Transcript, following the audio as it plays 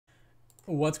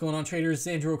What's going on, traders?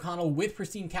 Andrew O'Connell with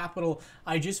Pristine Capital.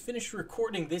 I just finished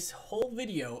recording this whole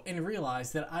video and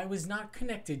realized that I was not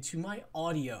connected to my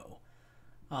audio.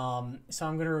 So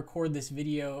I'm going to record this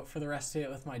video for the rest of it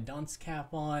with my dunce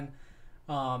cap on.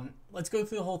 Let's go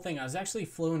through the whole thing. I was actually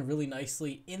flowing really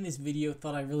nicely in this video.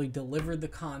 Thought I really delivered the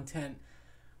content,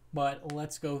 but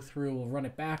let's go through. We'll run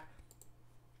it back.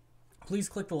 Please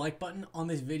click the like button on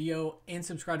this video and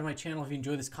subscribe to my channel if you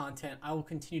enjoy this content. I will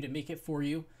continue to make it for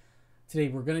you. Today,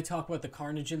 we're going to talk about the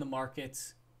carnage in the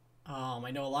markets.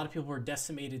 I know a lot of people were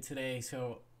decimated today.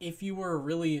 So if you were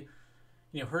really,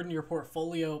 hurting your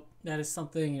portfolio, that is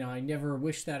something, I never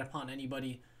wish that upon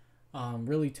anybody.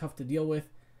 Really tough to deal with.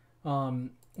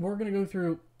 We're going to go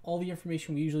through all the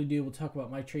information we usually do. We'll talk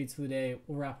about my trades for the day.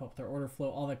 We'll wrap up with our order flow,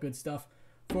 all that good stuff.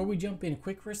 Before we jump in,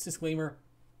 quick risk disclaimer.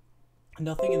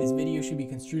 Nothing in this video should be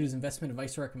construed as investment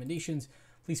advice or recommendations.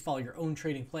 Please follow your own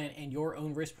trading plan and your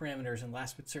own risk parameters. And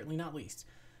last but certainly not least,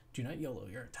 do not YOLO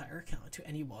your entire account to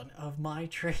any one of my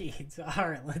trades. All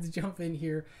right, let's jump in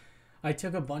here. I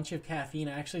took a bunch of caffeine.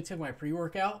 I actually took my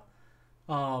pre-workout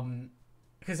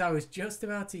because I was just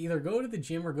about to either go to the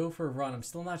gym or go for a run. I'm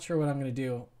still not sure what I'm going to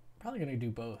do. Probably going to do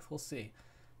both. We'll see.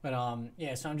 But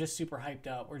yeah, so I'm just super hyped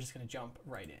up. We're just going to jump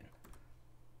right in.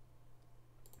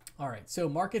 All right, so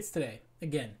markets today.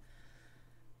 Again,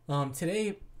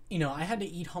 today, I had to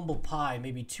eat humble pie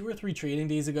maybe 2 or 3 trading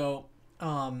days ago.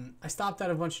 I stopped out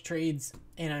a bunch of trades,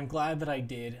 and I'm glad that I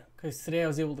did, because today I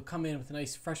was able to come in with a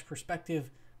nice fresh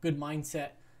perspective, good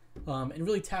mindset, and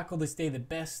really tackle this day the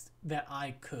best that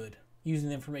I could using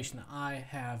the information that I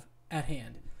have at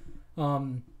hand.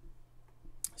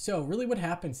 So really what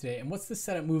happened today, and what's the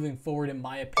setup moving forward in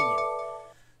my opinion?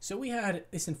 So we had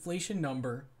this inflation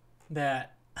number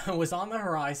that was on the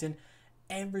horizon.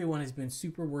 Everyone has been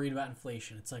super worried about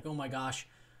inflation. It's like, oh my gosh,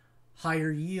 higher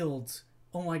yields.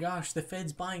 Oh my gosh, the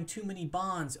Fed's buying too many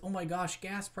bonds. Oh my gosh,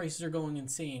 gas prices are going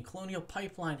insane. Colonial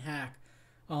Pipeline hack,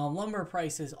 lumber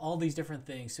prices, all these different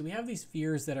things. So we have these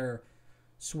fears that are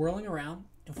swirling around.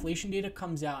 Inflation data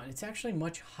comes out, and it's actually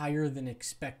much higher than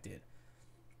expected.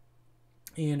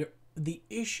 And the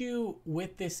issue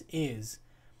with this is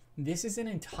an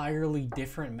entirely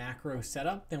different macro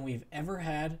setup than we've ever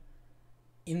had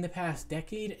in the past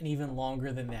decade, and even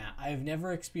longer than that. I've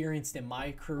never experienced in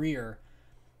my career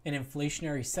an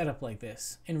inflationary setup like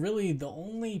this. And really the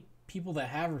only people that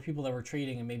have are people that were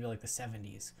trading in maybe like the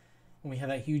 70s when we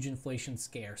had that huge inflation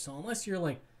scare. So unless you're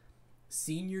like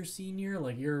senior,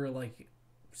 like you're like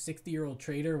 60-year-old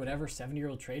trader, whatever,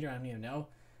 70-year-old trader, I don't even know.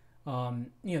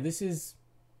 This is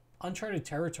uncharted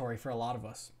territory for a lot of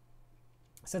us.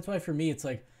 So that's why for me, it's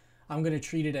like, I'm going to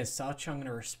treat it as such. I'm going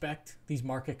to respect these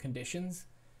market conditions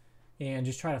and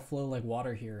just try to flow like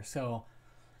water here. So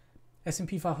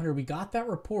S&P 500, we got that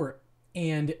report.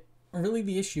 And really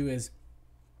the issue is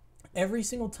every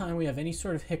single time we have any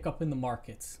sort of hiccup in the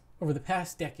markets over the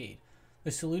past decade,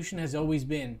 the solution has always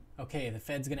been, okay, the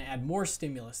Fed's going to add more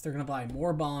stimulus. They're going to buy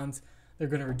more bonds. They're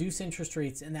going to reduce interest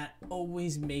rates. And that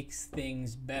always makes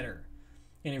things better.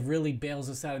 And it really bails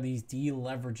us out of these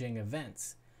deleveraging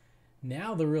events.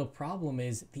 Now the real problem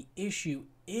is the issue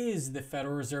is the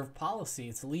Federal Reserve policy.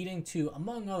 It's leading to,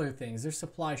 among other things, there's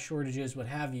supply shortages, what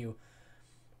have you.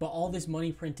 But all this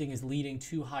money printing is leading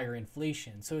to higher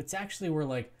inflation. So it's actually where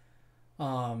like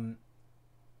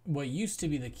what used to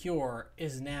be the cure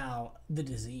is now the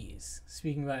disease.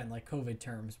 Speaking about it in like COVID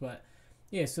terms. But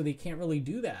yeah, so they can't really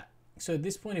do that. So at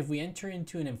this point, if we enter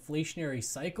into an inflationary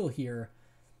cycle here,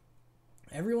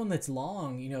 everyone that's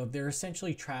long, they're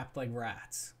essentially trapped like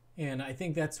rats. And I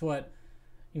think that's what,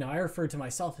 I referred to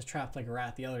myself as trapped like a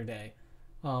rat the other day.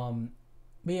 But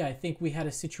yeah, I think we had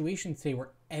a situation today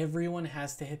where everyone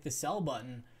has to hit the sell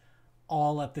button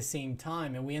all at the same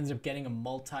time. And we ended up getting a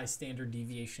multi-standard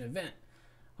deviation event.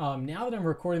 Now that I'm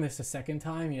recording this a second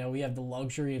time, we have the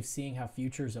luxury of seeing how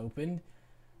futures opened.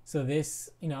 So this,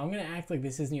 I'm going to act like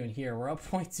this isn't even here. We're up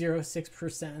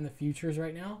 0.06% in the futures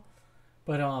right now.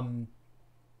 But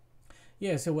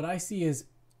yeah, so what I see is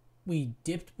we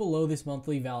dipped below this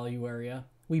monthly value area.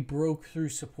 We broke through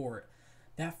support.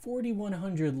 That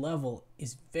 4,100 level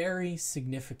is very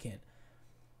significant.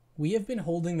 We have been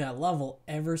holding that level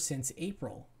ever since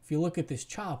April. If you look at this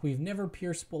chop, we've never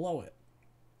pierced below it.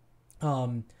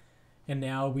 And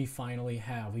now we finally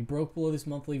have. We broke below this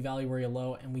monthly value area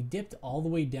low, and we dipped all the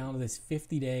way down to this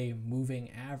 50-day moving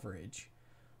average.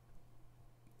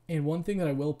 And one thing that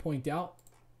I will point out,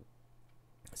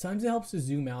 sometimes it helps to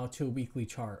zoom out to a weekly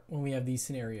chart when we have these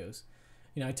scenarios.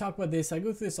 I talk about this. I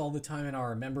go through this all the time in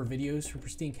our member videos for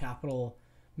Pristine Capital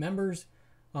members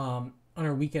on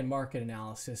our weekend market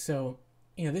analysis. So,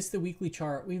 this is the weekly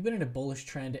chart. We've been in a bullish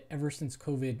trend ever since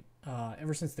COVID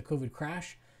ever since the COVID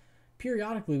crash,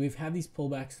 periodically we've had these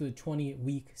pullbacks to the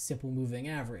 20-week simple moving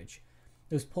average.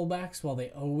 Those pullbacks, while they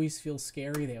always feel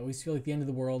scary, they always feel like the end of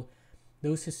the world,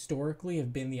 those historically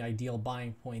have been the ideal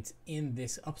buying points in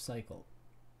this upcycle.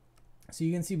 So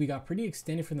you can see we got pretty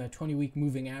extended from that 20-week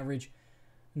moving average.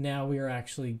 Now we are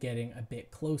actually getting a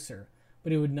bit closer.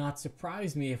 But it would not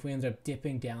surprise me if we end up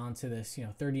dipping down to this,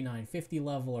 3950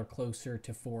 level or closer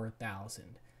to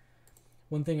 4,000.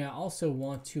 One thing I also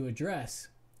want to address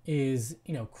is,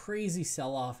 crazy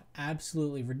sell-off,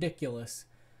 absolutely ridiculous.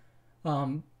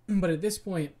 But at this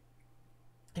point,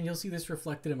 and you'll see this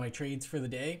reflected in my trades for the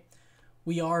day,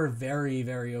 we are very,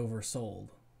 very oversold.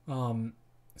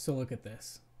 So look at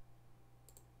this.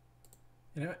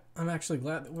 And I'm actually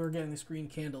glad that we're getting this green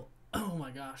candle. Oh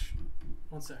my gosh.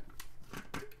 One sec.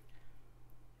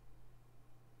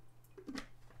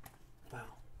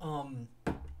 Wow.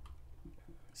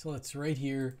 So it's right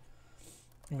here.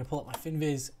 I'm going to pull up my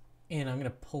FinViz and I'm going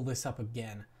to pull this up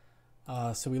again.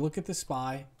 So we look at the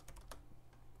SPY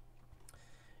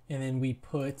and then we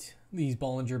put these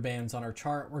Bollinger Bands on our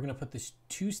chart. We're going to put the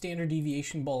 2 standard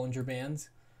deviation Bollinger Bands.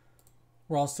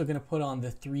 We're also going to put on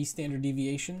the 3 standard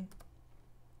deviation.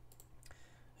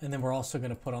 And then we're also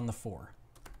going to put on the 4.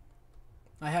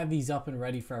 I have these up and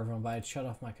ready for everyone, but I had shut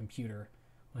off my computer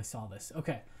when I saw this.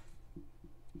 Okay.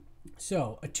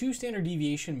 So a 2 standard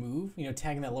deviation move,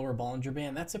 tagging that lower Bollinger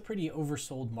Band, that's a pretty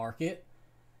oversold market.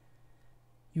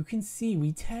 You can see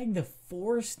we tagged the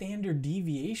 4 standard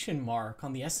deviation mark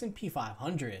on the S&P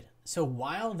 500. So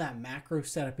while that macro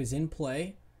setup is in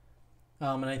play,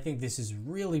 and I think this is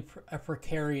really a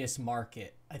precarious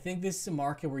market. I think this is a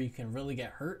market where you can really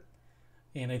get hurt.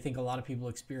 And I think a lot of people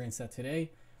experience that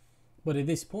today. But at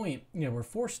this point, we're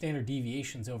 4 standard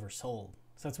deviations oversold.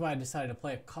 So that's why I decided to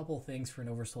play a couple things for an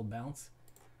oversold bounce.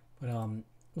 But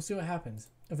we'll see what happens.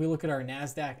 If we look at our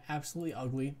NASDAQ, absolutely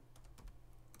ugly.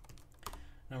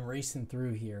 And I'm racing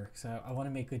through here because I want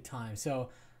to make good time. So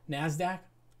NASDAQ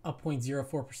up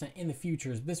 0.04% in the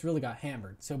futures. But this really got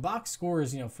hammered. So box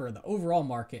scores, for the overall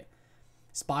market,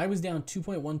 SPY was down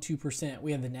 2.12%.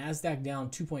 We had the NASDAQ down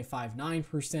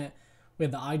 2.59%. We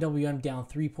had the IWM down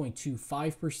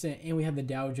 3.25%, and we had the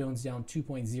Dow Jones down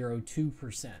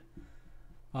 2.02%.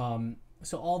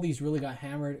 So all these really got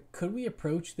hammered. Could we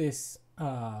approach this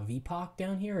VPOC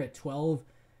down here at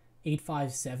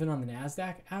 12,857 on the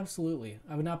NASDAQ? Absolutely.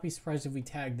 I would not be surprised if we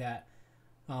tagged that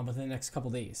within the next couple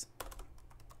days.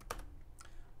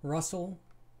 Russell,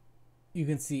 you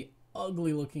can see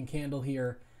ugly looking candle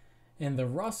here. And the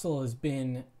Russell has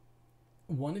been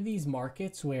one of these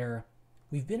markets where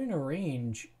we've been in a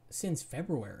range since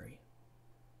February.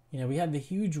 We had the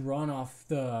huge run off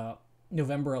the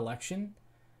November election.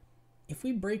 If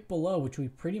we break below, which we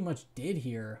pretty much did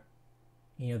here,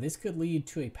 this could lead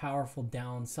to a powerful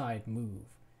downside move.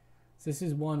 So this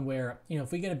is one where,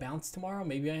 if we get a bounce tomorrow,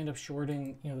 maybe I end up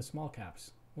shorting, the small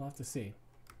caps. We'll have to see.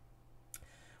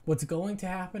 What's going to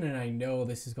happen, and I know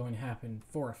this is going to happen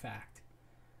for a fact.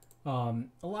 A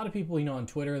lot of people, on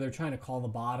Twitter, they're trying to call the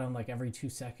bottom like every 2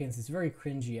 seconds. It's very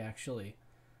cringy, actually.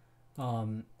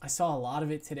 I saw a lot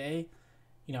of it today.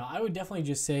 I would definitely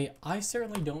just say I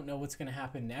certainly don't know what's going to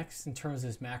happen next in terms of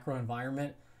this macro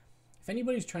environment. If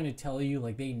anybody's trying to tell you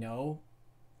like they know,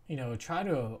 try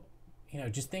to,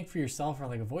 just think for yourself or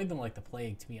like avoid them like the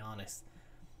plague, to be honest.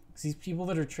 Because these people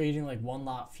that are trading like one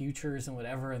lot futures and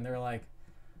whatever, and they're like,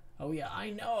 oh yeah,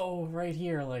 I know right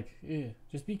here, like,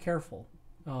 just be careful.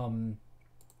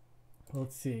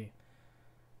 Let's see.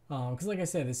 Because like I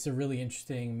said, this is a really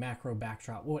interesting macro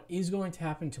backdrop. What is going to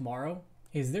happen tomorrow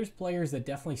is there's players that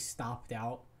definitely stopped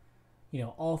out,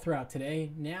 all throughout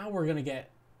today. Now we're going to get,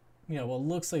 what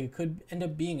looks like it could end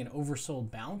up being an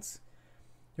oversold bounce.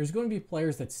 There's going to be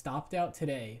players that stopped out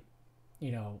today,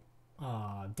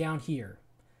 down here.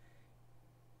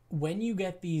 When you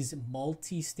get these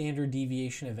multi-standard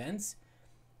deviation events,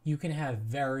 you can have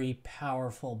very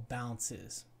powerful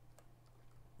bounces.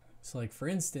 So like for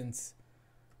instance,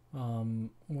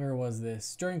 where was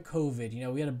this? During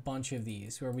COVID, we had a bunch of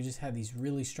these where we just had these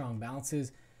really strong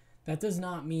bounces. That does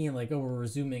not mean like, oh, we're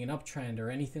resuming an uptrend or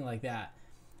anything like that.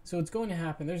 So it's going to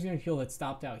happen. There's going to be people that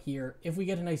stopped out here. If we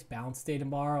get a nice bounce day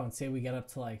tomorrow and say we get up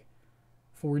to like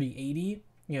 40, 80,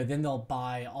 then they'll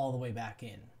buy all the way back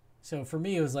in. So for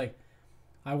me, it was like,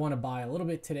 I want to buy a little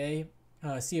bit today,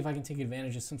 see if I can take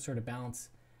advantage of some sort of bounce,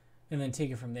 and then take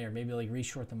it from there. Maybe like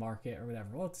reshort the market or whatever.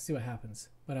 We'll have to see what happens.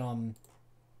 But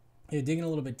digging a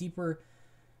little bit deeper,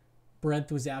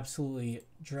 breadth was absolutely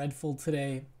dreadful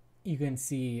today. You can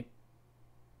see,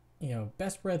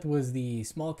 best breadth was the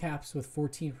small caps with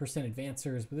 14%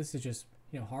 advancers, but this is just,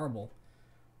 horrible.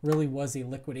 Really was a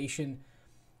liquidation.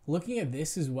 Looking at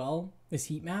this as well, this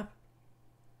heat map,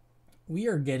 we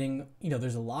are getting,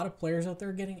 there's a lot of players out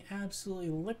there getting absolutely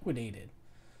liquidated.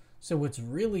 So what's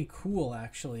really cool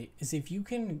actually is if you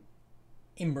can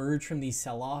emerge from these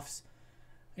sell-offs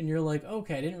and you're like,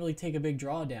 okay, I didn't really take a big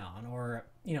drawdown, or,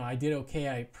 I did okay,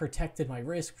 I protected my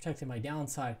risk, protected my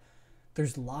downside.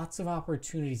 There's lots of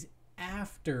opportunities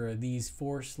after these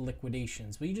forced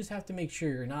liquidations, but you just have to make sure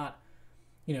you're not,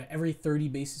 every 30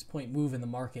 basis point move in the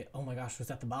market, oh my gosh, was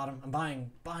that the bottom?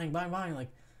 I'm buying. Like,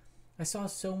 I saw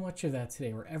so much of that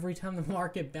today where every time the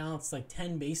market bounced like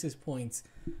 10 basis points,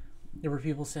 there were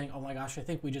people saying, oh my gosh, I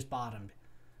think we just bottomed.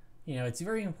 It's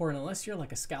very important, unless you're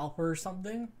like a scalper or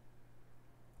something,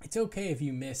 it's okay if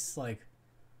you miss like,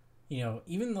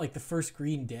 even like the first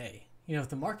green day. If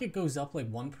the market goes up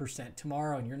like 1%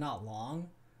 tomorrow and you're not long,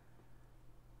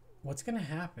 what's going to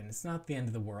happen? It's not the end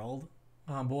of the world.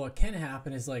 But what can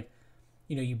happen is like,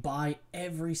 you buy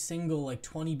every single like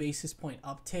 20 basis point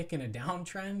uptick in a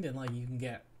downtrend and like you can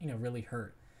get, really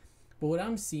hurt. But what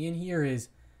I'm seeing here is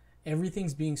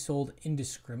everything's being sold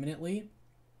indiscriminately.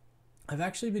 I've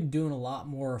actually been doing a lot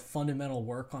more fundamental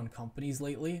work on companies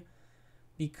lately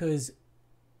because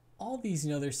all these,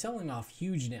 they're selling off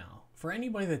huge now. For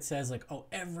anybody that says like, oh,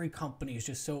 every company is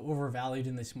just so overvalued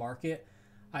in this market,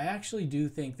 I actually do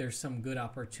think there's some good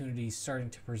opportunities starting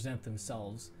to present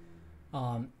themselves.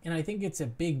 And I think it's a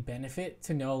big benefit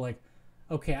to know like,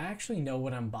 okay, I actually know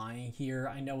what I'm buying here.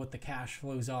 I know what the cash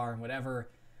flows are and whatever.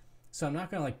 So I'm not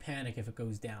going to like panic if it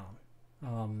goes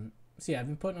down. So yeah, I've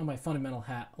been putting on my fundamental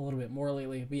hat a little bit more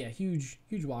lately, but yeah, huge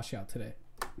washout today.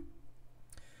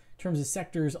 In terms of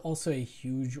sectors, also a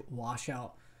huge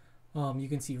washout. You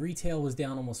can see retail was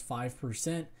down almost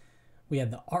 5%. We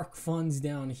had the ARC funds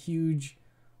down huge.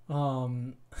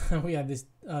 We had this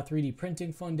 3D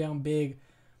printing fund down big.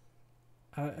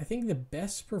 I think the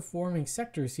best performing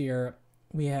sectors here,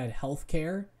 we had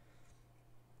healthcare,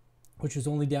 which was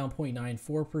only down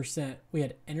 0.94%. We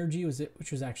had energy,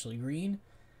 which was actually green.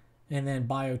 And then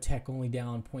biotech only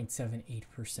down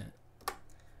 0.78%. In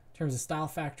terms of style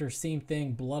factor, same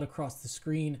thing, blood across the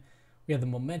screen. We had the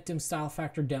momentum style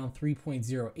factor down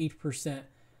 3.08%.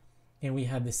 And we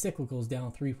had the cyclicals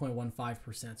down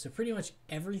 3.15%. So pretty much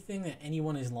everything that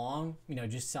anyone is long,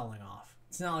 just selling off.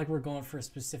 It's not like we're going for a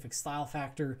specific style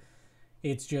factor.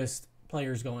 It's just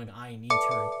players going, I need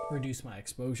to reduce my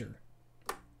exposure.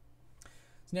 So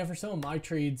now for some of my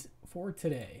trades for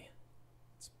today.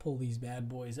 Let's pull these bad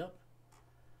boys up.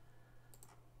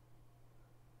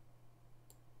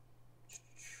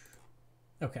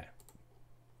 Okay.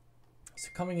 So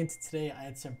coming into today, I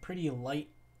had some pretty light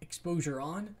exposure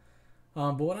on.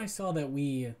 But when I saw that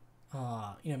we,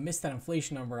 missed that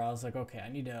inflation number, I was like, okay, I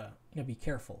need to, be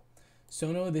careful.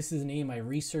 SONO, this is a name I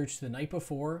researched the night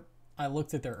before. I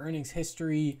looked at their earnings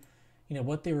history,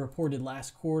 what they reported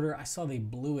last quarter. I saw they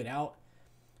blew it out.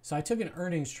 So I took an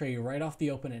earnings trade right off the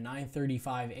open at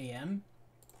 9:35 a.m.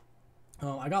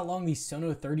 I got long these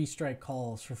SONO 30 strike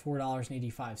calls for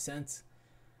 $4.85.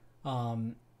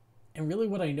 And really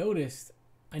what I noticed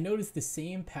the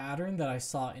same pattern that I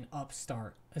saw in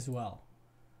Upstart as well.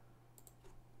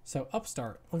 So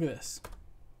Upstart, look at this.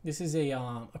 This is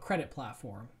a credit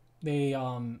platform. They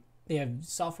have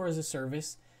software as a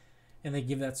service, and they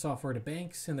give that software to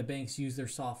banks, and the banks use their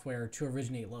software to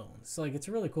originate loans. So like, it's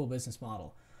a really cool business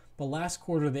model. But last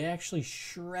quarter, they actually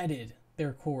shredded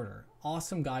their quarter.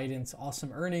 Awesome guidance,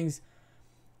 awesome earnings.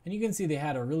 And you can see they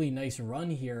had a really nice run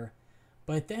here.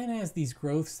 But then as these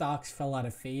growth stocks fell out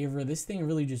of favor, this thing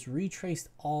really just retraced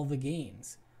all the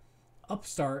gains.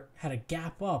 Upstart had a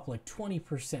gap up like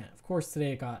 20%. Of course,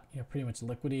 today it got pretty much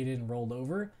liquidated and rolled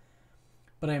over.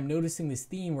 But I'm noticing this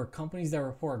theme where companies that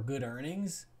report good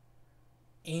earnings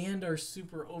and are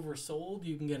super oversold,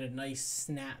 you can get a nice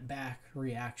snapback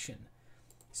reaction.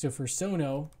 So for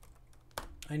SONO,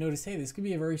 I noticed, hey, this could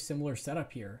be a very similar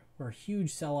setup here, where a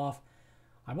huge sell-off.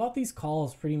 I bought these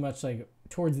calls pretty much like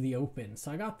towards the open.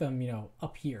 So I got them,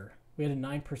 up here. We had a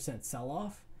 9%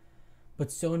 sell-off,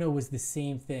 but SONO was the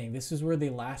same thing. This is where they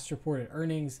last reported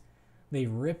earnings. They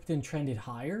ripped and trended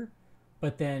higher,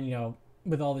 but then,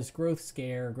 with all this growth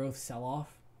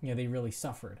sell-off, they really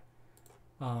suffered.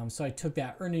 So I took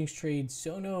that earnings trade,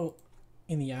 SONO,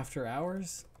 in the after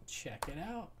hours. Check it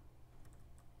out.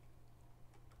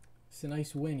 It's a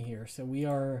nice win here. So we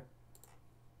are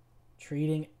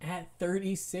trading at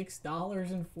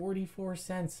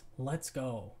 $36.44. Let's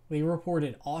go. They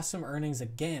reported awesome earnings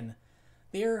again.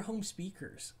 They are home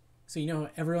speakers. So,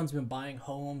 everyone's been buying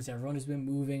homes. Everyone has been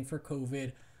moving for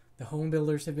COVID. The home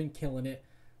builders have been killing it.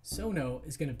 SONO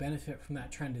is going to benefit from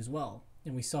that trend as well.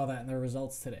 And we saw that in their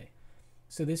results today.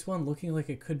 So this one looking like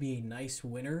it could be a nice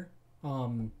winner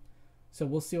So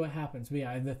we'll see what happens. But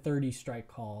yeah, I have the 30 strike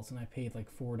calls, and I paid like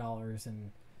 $4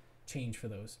 and change for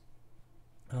those.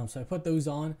 So I put those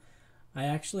on. I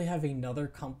actually have another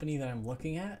company that I'm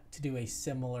looking at to do a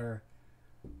similar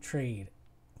trade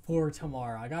for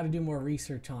tomorrow. I got to do more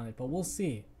research on it, but we'll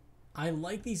see. I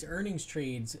like these earnings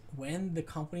trades when the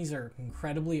companies are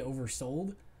incredibly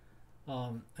oversold.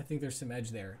 I think there's some edge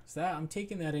there. So that, I'm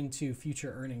taking that into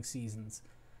future earnings seasons.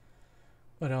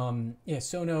 But yeah,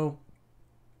 SONO,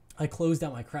 I closed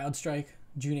out my CrowdStrike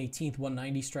June 18th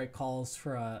 190 strike calls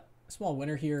for a small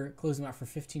winner here. Closed them out for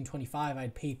 $15.25.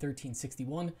 I'd paid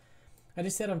 $13.61. I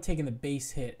just said I'm taking the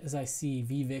base hit as I see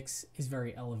VVIX is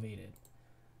very elevated.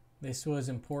 This was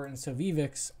important. So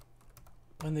VVIX,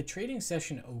 when the trading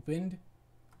session opened,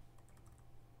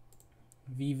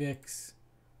 VVIX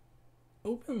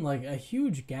opened like a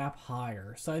huge gap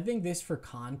higher. So I think this, for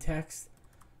context,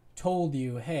 told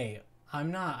you, hey, I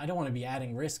don't want to be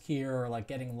adding risk here or like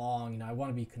getting long. You know, I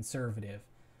want to be conservative.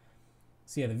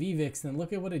 So yeah, the VVIX, then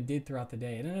look at what it did throughout the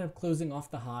day. It ended up closing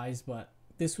off the highs, but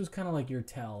this was kind of like your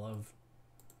tell of,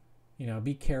 you know,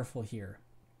 be careful here.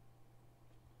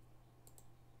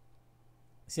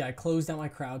 See, I closed out my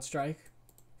CrowdStrike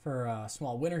for a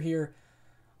small winner here.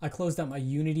 I closed out my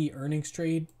Unity earnings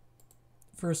trade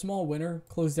for a small winner.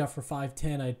 Closed out for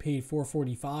 $5.10. I'd paid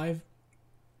 $4.45.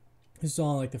 This is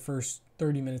on like the first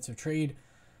 30 minutes of trade.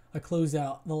 I closed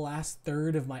out the last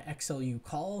third of my XLU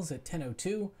calls at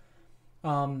 10:02.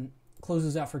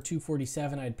 Closes out for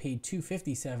 $2.47. I'd paid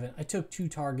 $2.57. I took 2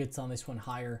 targets on this one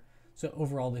higher. So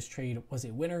overall, this trade was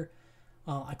a winner.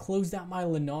 I closed out my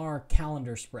Lennar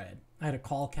calendar spread. I had a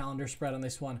call calendar spread on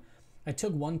this one. I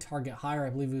took 1 target higher. I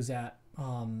believe it was at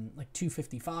like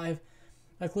 $2.55.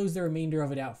 I closed the remainder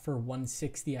of it out for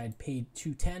 $1.60. I'd paid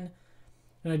 $2.10.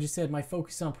 And I just said my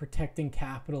focus on protecting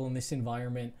capital in this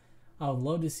environment. I would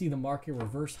love to see the market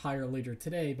reverse higher later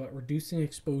today, but reducing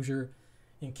exposure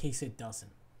in case it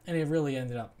doesn't. And it really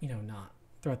ended up, you know, not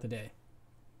throughout the day.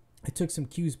 I took some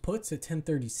Qs puts at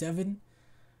 10:37.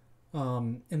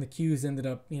 And the Qs ended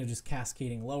up, you know, just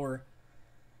cascading lower.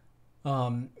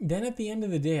 Then at the end of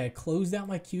the day, I closed out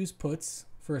my Qs puts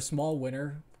for a small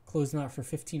winner. Closed them out for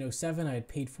 $15.07. I had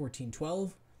paid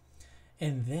 $14.12.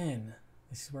 And then,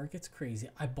 this is where it gets crazy,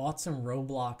 I bought some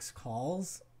Roblox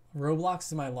calls. Roblox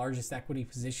is my largest equity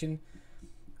position.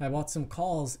 I bought some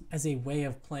calls as a way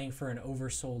of playing for an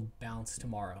oversold bounce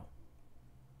tomorrow.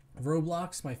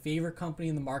 Roblox, my favorite company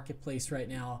in the marketplace right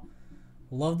now.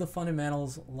 Love the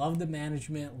fundamentals, love the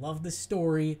management, love the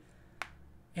story,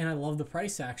 and I love the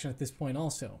price action at this point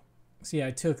also. So yeah,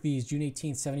 I took these June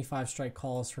 18th 75 strike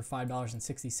calls for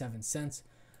 $5.67.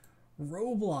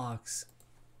 Roblox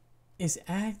is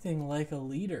acting like a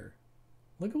leader.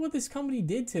 Look at what this company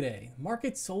did today.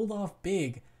 Market sold off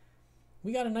big.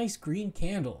 We got a nice green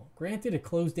candle. Granted, it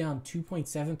closed down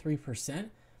 2.73%,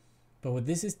 but what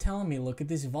this is telling me, look at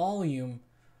this volume.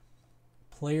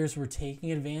 Players were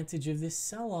taking advantage of this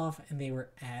sell-off and they were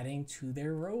adding to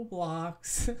their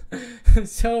Roblox.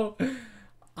 So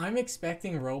I'm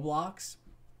expecting Roblox,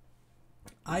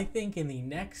 I think in the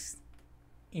next,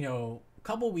 you know,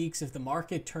 couple weeks, if the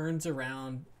market turns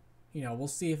around, you know, we'll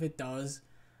see if it does.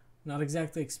 Not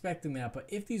exactly expecting that, but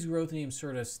if these growth names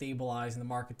sort of stabilize and the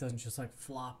market doesn't just like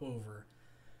flop over,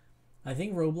 I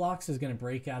think Roblox is going to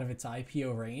break out of its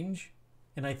IPO range.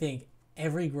 And I think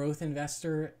every growth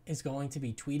investor is going to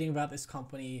be tweeting about this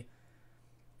company,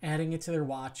 adding it to their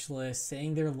watch list,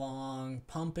 saying they're long,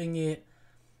 pumping it.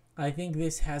 I think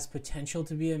this has potential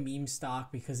to be a meme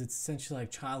stock because it's essentially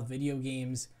like child video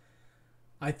games.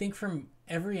 I think from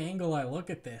every angle I look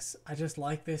at this, I just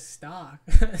like this stock.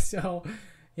 So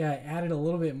yeah, I added a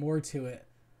little bit more to it.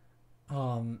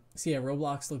 So yeah,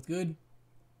 Roblox looked good.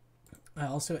 I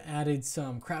also added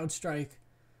some CrowdStrike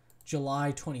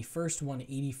July 21st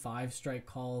 185 strike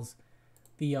calls.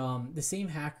 The same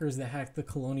hackers that hacked the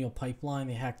Colonial Pipeline,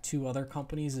 they hacked 2 other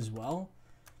companies as well.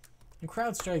 And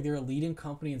CrowdStrike, they're a leading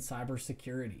company in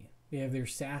cybersecurity. They have their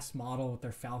SaaS model with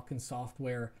their Falcon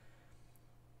software.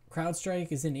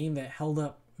 CrowdStrike is a name that held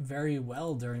up very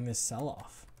well during this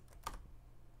sell-off.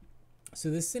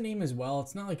 So this is a name as well.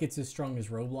 It's not like it's as strong as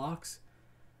Roblox,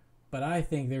 but I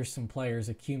think there's some players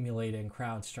accumulating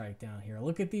CrowdStrike down here.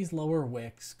 Look at these lower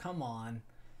wicks. Come on.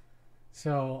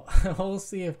 So we'll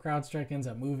see if CrowdStrike ends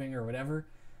up moving or whatever.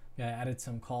 Yeah, I added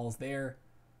some calls there.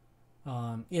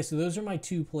 Yeah, so those are my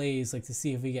 2 plays, like to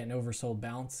see if we get an oversold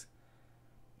bounce.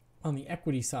 On the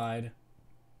equity side,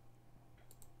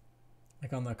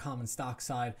 like on the common stock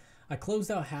side, I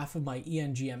closed out half of my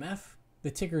ENGMF.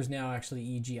 The ticker is now actually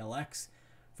EGLX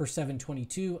for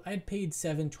 $7.22. I had paid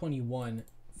 $7.21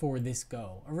 for this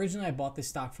go. Originally, I bought this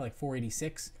stock for like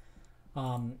 $4.86.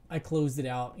 I closed it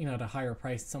out, at a higher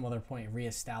price at some other point,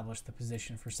 reestablished the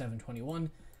position for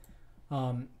 721.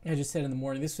 I just said in the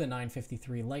morning, this was at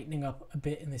 953, lightening up a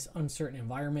bit in this uncertain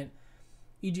environment.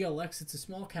 EGLX, it's a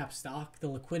small cap stock. The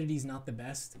liquidity is not the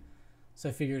best. So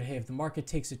I figured, hey, if the market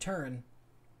takes a turn,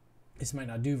 this might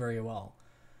not do very well.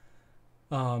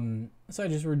 So I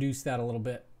just reduced that a little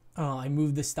bit. I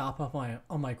moved the stop up on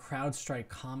my CrowdStrike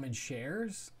common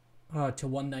shares to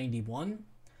 191.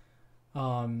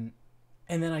 And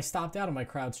then I stopped out of my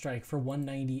CrowdStrike for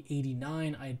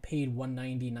 190.89. I had paid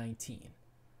 190.19.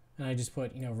 And I just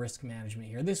put, risk management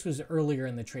here. This was earlier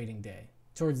in the trading day.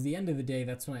 Towards the end of the day,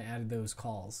 that's when I added those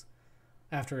calls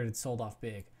after it had sold off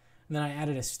big. And then I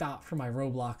added a stop for my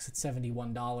Roblox at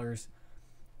 $71.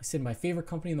 I said my favorite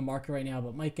company in the market right now,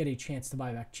 but might get a chance to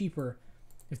buy back cheaper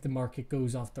if the market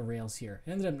goes off the rails here.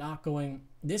 It ended up not going.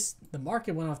 The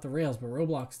market went off the rails, but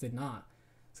Roblox did not.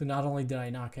 So not only did I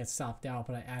not get stopped out,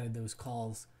 but I added those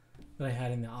calls that I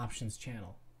had in the options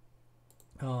channel.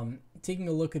 Taking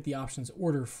a look at the options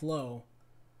order flow.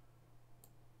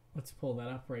 Let's pull that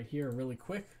up right here really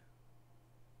quick.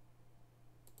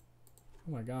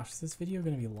 Oh my gosh, is this video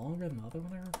going to be longer than the other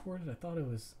one I recorded? I thought I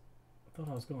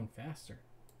was going faster.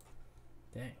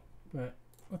 Dang. But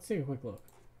let's take a quick look.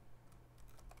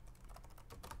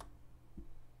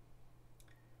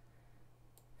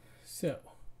 So,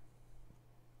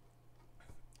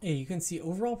 yeah, you can see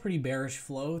overall pretty bearish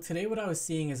flow. Today what I was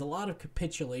seeing is a lot of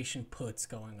capitulation puts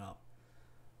going up.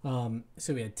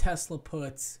 So we had Tesla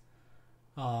puts.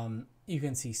 You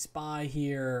can see SPY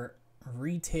here,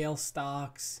 retail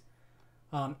stocks.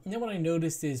 And then what I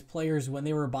noticed is players, when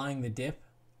they were buying the dip,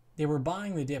 were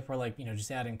like,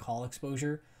 just adding call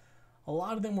exposure. A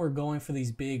lot of them were going for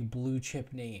these big blue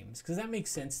chip names, because that makes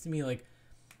sense to me. Like,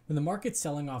 when the market's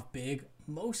selling off big,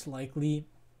 most likely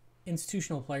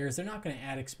institutional players, they're not going to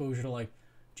add exposure to like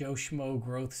Joe Schmo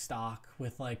growth stock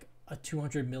with like a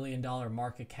 $200 million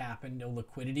market cap and no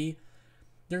liquidity.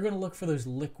 They're going to look for those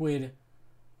liquid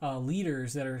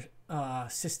leaders that are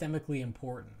systemically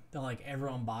important, that like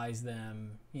everyone buys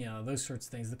them, those sorts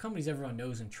of things, the companies everyone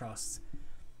knows and trusts.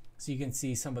 So you can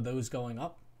see some of those going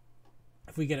up.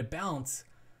 If we get a bounce,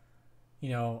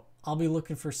 I'll be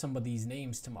looking for some of these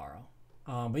names tomorrow.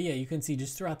 But yeah, you can see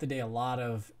just throughout the day a lot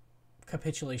of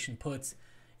capitulation puts.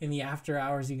 In the after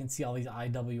hours, you can see all these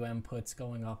IWM puts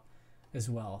going up as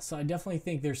well. So I definitely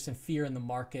think there's some fear in the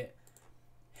market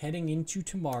heading into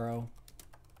tomorrow.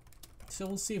 So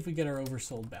we'll see if we get our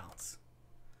oversold bounce.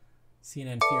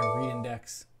 CNN Fear and Greed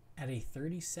Index at a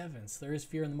 37. So there is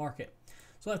fear in the market.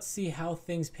 So let's see how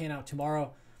things pan out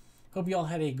tomorrow. Hope you all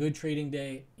had a good trading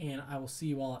day, and I will see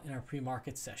you all in our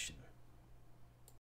pre-market session.